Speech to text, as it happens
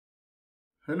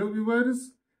Hello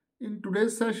viewers, in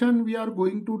today's session we are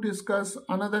going to discuss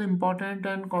another important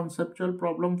and conceptual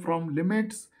problem from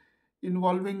limits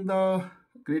involving the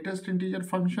greatest integer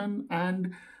function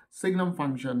and signum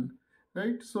function,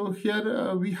 right? So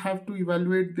here we have to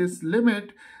evaluate this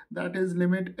limit, that is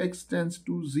limit x tends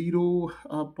to 0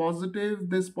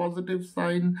 positive. This positive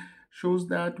sign shows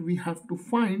that we have to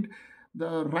find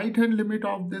the right hand limit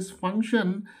of this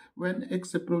function when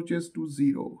x approaches to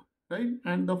 0, right?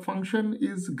 And the function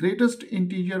is greatest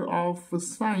integer of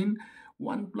sign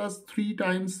 1 plus 3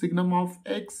 times signum of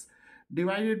x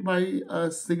divided by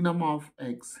signum of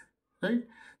x, right?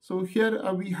 So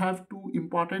here we have two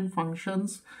important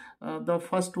functions. The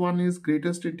first one is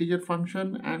greatest integer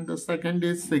function and the second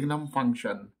is signum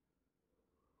function.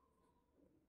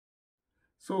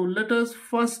 So let us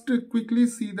first quickly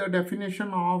see the definition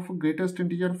of greatest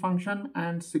integer function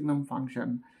and signum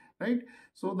function, right?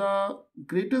 So the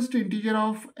greatest integer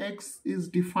of x is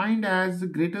defined as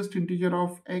greatest integer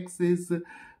of x is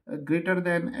greater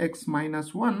than x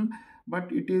minus 1,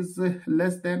 but it is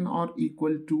less than or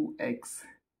equal to x,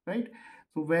 right?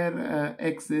 So where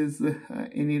x is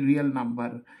any real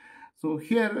number. So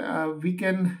here we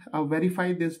can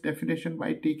verify this definition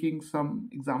by taking some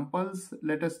examples.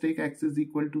 Let us take x is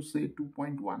equal to say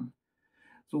 2.1.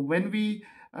 So when we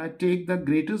take the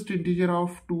greatest integer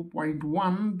of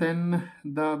 2.1, then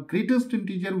the greatest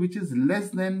integer which is less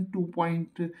than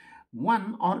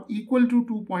 2.1 or equal to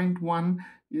 2.1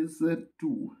 is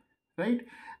 2, right?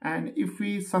 And if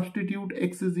we substitute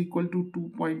x is equal to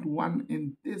 2.1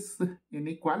 in this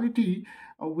inequality,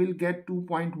 we'll get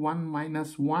 2.1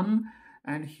 minus 1,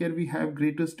 and here we have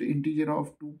greatest integer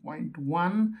of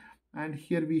 2.1, and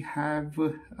here we have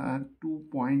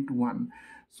 2.1.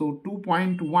 So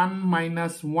 2.1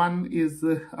 minus 1 is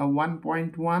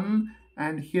 1.1,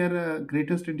 and here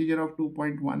greatest integer of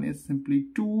 2.1 is simply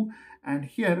 2, and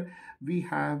here we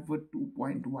have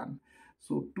 2.1.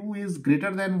 So 2 is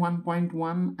greater than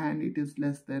 1.1 and it is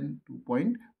less than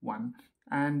 2.1.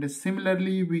 And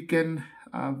similarly, we can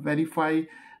verify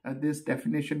this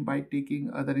definition by taking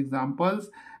other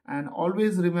examples. And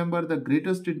always remember the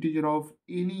greatest integer of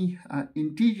any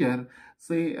integer.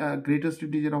 Say greatest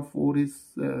integer of 4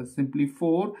 is simply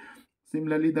 4.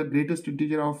 Similarly, the greatest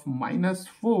integer of minus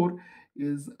 4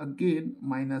 is again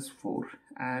minus 4.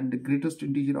 And the greatest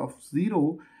integer of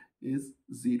 0 is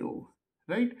 0.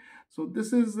 Right? So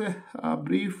this is a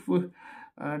brief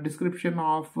description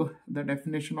of the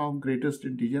definition of greatest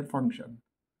integer function.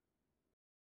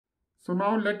 So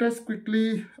now let us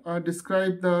quickly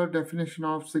describe the definition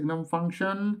of signum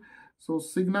function. So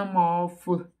signum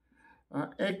of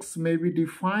x may be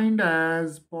defined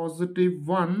as positive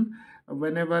 1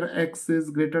 whenever x is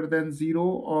greater than 0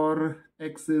 or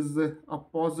x is a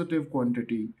positive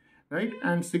quantity, right?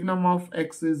 And signum of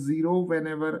x is 0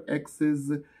 whenever x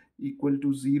is equal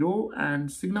to 0,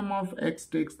 and signum of x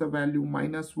takes the value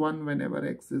minus 1 whenever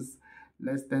x is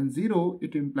less than 0.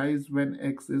 It implies when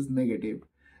x is negative,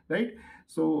 right?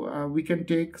 So we can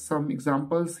take some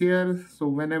examples here. So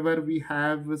whenever we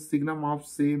have a signum of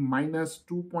say minus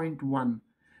 2.1,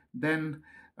 then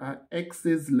x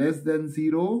is less than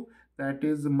 0, that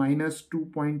is minus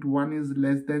 2.1 is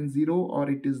less than 0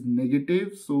 or it is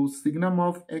negative, so signum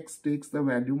of x takes the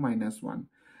value minus 1.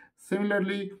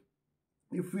 Similarly,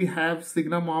 if we have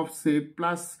signum of say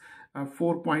plus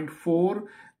 4.4,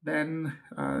 then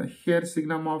here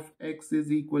signum of x is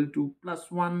equal to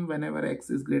plus 1 whenever x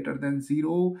is greater than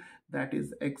 0, that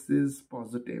is x is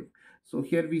positive. So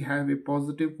here we have a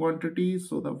positive quantity,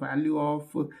 so the value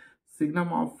of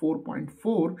signum of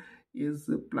 4.4 is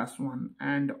plus 1,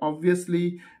 and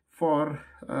obviously for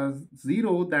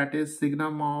 0, that is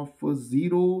signum of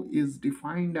 0 is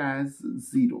defined as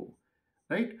 0,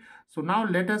 right? So now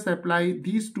let us apply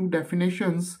these two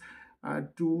definitions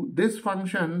to this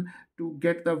function to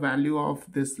get the value of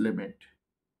this limit.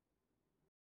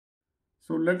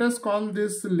 So let us call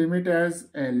this limit as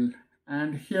L,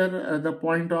 and here the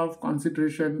point of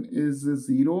consideration is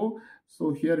 0.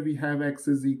 So here we have x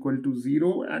is equal to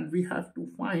 0 and we have to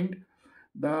find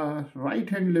the right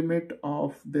hand limit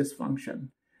of this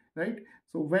function, right?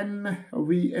 So when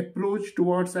we approach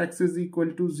towards x is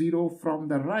equal to 0 from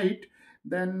the right,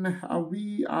 then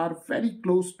we are very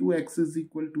close to x is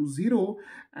equal to 0,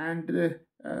 and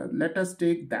let us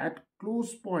take that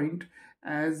close point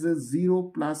as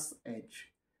 0 plus h,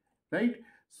 right?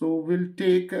 So we'll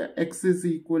take x is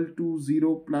equal to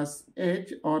 0 plus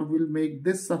h, or we'll make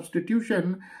this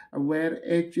substitution where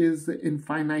h is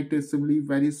infinitesimally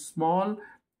very small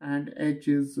and h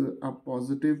is a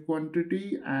positive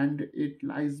quantity and it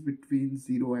lies between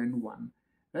 0 and 1,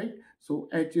 right? So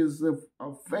h is a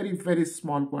very, very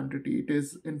small quantity. It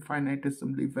is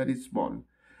infinitesimally very small.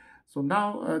 So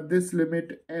now this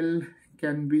limit L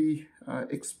can be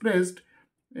expressed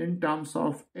in terms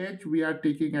of h. We are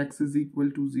taking x is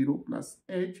equal to 0 plus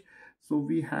h. So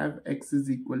we have x is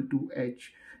equal to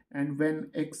h. And when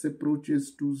x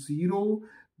approaches to 0,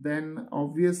 then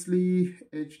obviously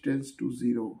h tends to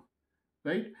 0,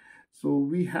 right? So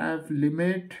we have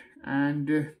limit,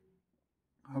 and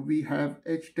we have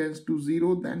h tends to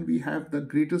 0. Then we have the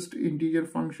greatest integer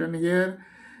function here,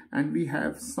 and we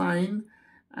have sine,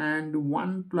 and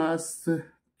 1 plus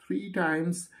 3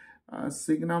 times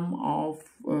signum of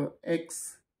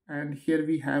x, and here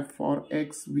we have for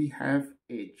x we have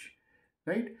h,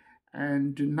 right?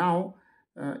 And now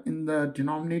in the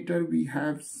denominator we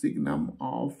have signum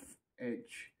of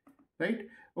h, right?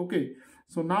 Okay,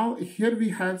 so now here we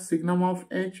have signum of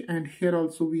h, and here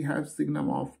also we have signum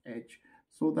of h.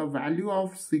 So the value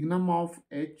of signum of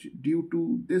h due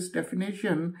to this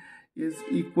definition is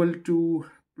equal to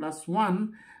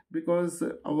 +1, because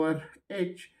our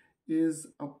h is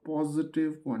a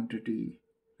positive quantity,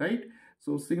 right?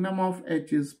 So signum of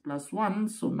h is +1.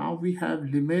 So now we have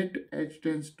limit h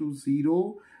tends to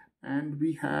 0, and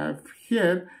we have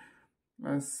here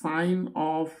a sine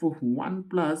of 1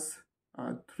 plus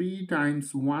 3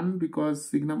 times 1, because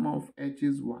signum of h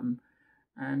is 1.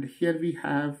 And here we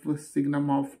have signum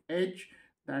of h,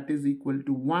 that is equal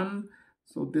to 1.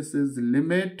 So this is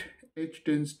limit h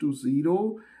tends to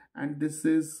 0, and this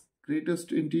is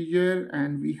greatest integer,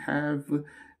 and we have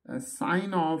a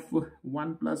sine of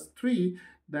 1 plus 3,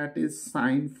 that is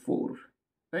sine 4,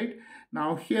 right?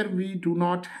 Now here we do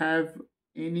not have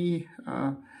any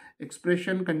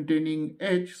expression containing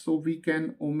h, so we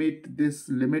can omit this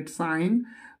limit sign.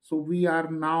 So we are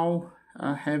now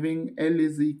having L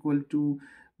is equal to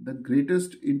the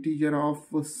greatest integer of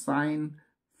sine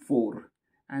 4.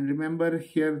 And remember,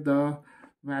 here the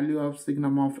value of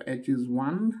signum of h is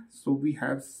 1. So we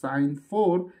have sine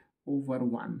 4 over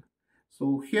 1.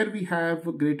 So here we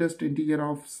have greatest integer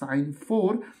of sine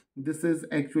 4. This is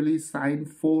actually sine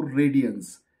 4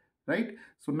 radians, right?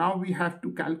 So now we have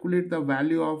to calculate the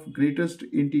value of greatest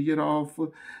integer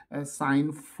of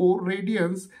sine 4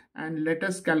 radians, and let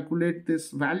us calculate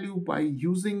this value by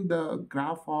using the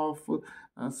graph of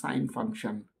sine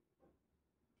function.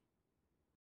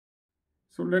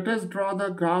 So let us draw the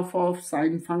graph of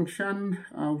sine function,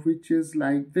 which is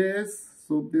like this.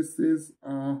 So this is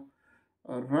a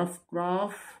rough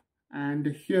graph, and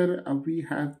here we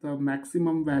have the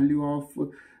maximum value of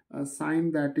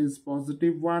sine, that is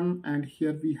 +1, and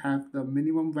here we have the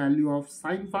minimum value of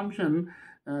sine function,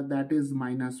 that is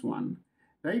 -1,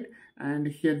 right? And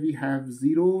here we have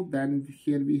 0, then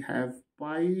here we have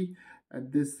pi,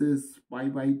 this is pi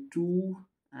by 2,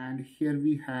 and here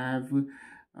we have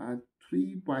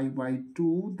 3 pi by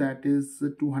 2, that is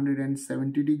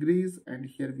 270 degrees, and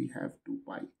here we have 2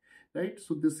 pi, right?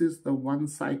 So this is the one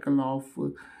cycle of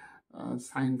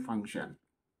sine function.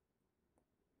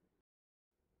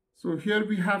 So here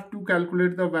we have to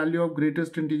calculate the value of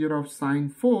greatest integer of sine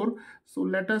 4. So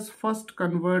let us first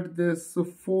convert this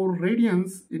 4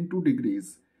 radians into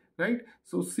degrees, right?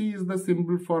 So C is the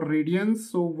symbol for radians.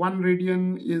 So 1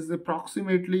 radian is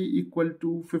approximately equal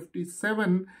to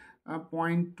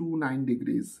 57.29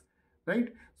 degrees,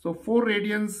 right? So 4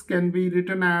 radians can be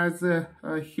written as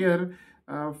here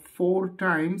 4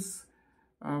 times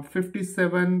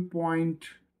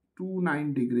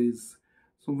 57.29 degrees.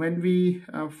 So when we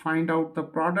find out the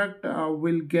product,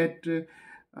 we'll get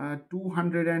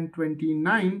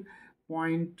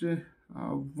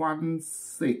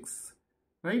 229.16,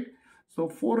 right? So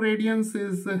 4 radians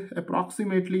is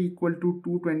approximately equal to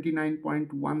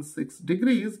 229.16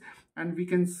 degrees, and we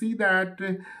can see that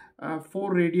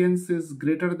 4 radians is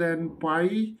greater than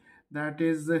pi, that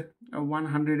is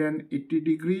 180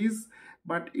 degrees,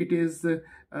 but it is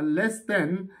less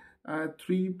than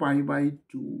 3 pi by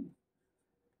 2.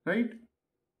 Right?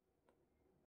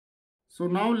 So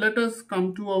now let us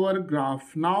come to our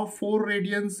graph. Now 4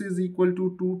 radians is equal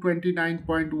to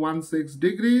 229.16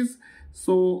 degrees.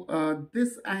 So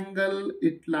this angle,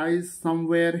 it lies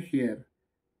somewhere here,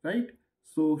 right?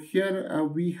 So here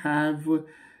we have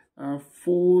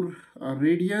 4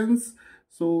 radians.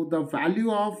 So the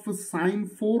value of sine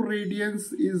 4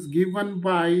 radians is given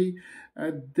by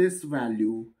this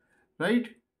value,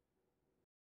 right?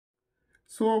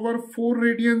 So our 4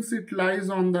 radians, it lies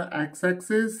on the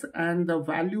x-axis, and the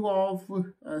value of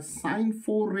sine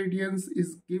 4 radians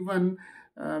is given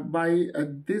by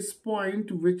this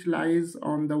point, which lies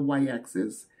on the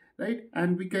y-axis, right?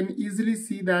 And we can easily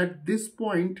see that this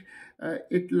point,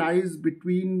 it lies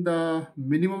between the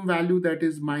minimum value, that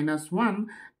is -1,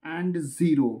 and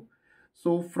 0.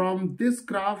 So from this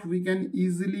graph, we can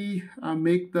easily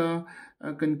make the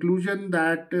conclusion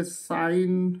that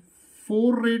sine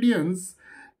 4 radians,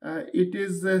 it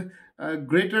is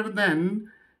greater than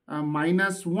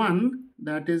 -1,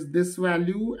 that is this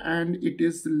value, and it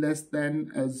is less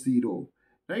than 0,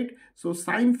 right? So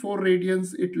sine 4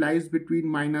 radians, it lies between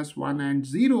 -1 and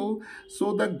 0.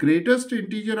 So the greatest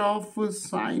integer of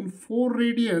sine 4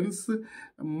 radians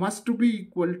must be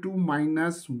equal to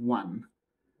 -1,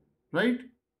 right?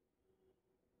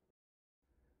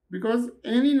 Because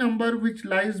any number which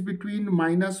lies between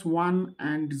 -1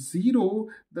 and 0,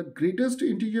 the greatest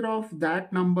integer of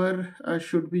that number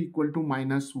should be equal to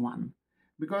 -1.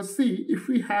 Because see, if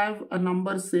we have a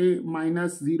number say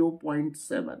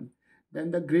 -0.7,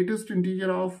 then the greatest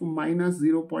integer of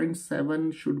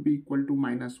 -0.7 should be equal to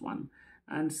 -1.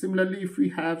 And similarly, if we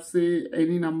have say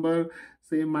any number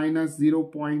say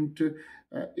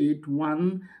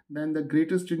 -0.81, then the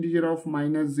greatest integer of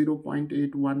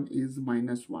 -0.81 is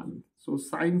 -1. So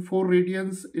sine 4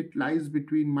 radians, it lies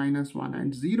between -1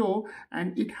 and 0,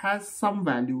 and it has some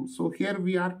value. So here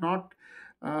we are not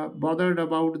bothered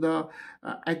about the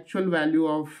actual value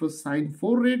of sine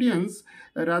 4 radians.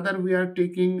 Rather, we are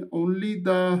taking only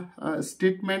the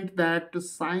statement that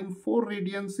sine 4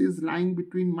 radians is lying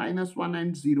between -1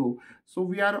 and 0. So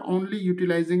we are only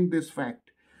utilizing this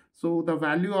fact. So the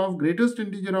value of greatest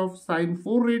integer of sine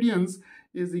 4 radians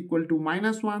is equal to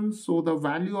 -1. So the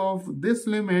value of this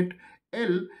limit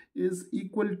L is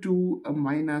equal to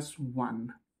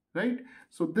 -1, right?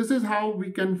 So this is how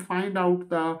we can find out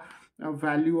the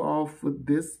value of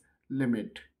this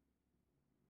limit.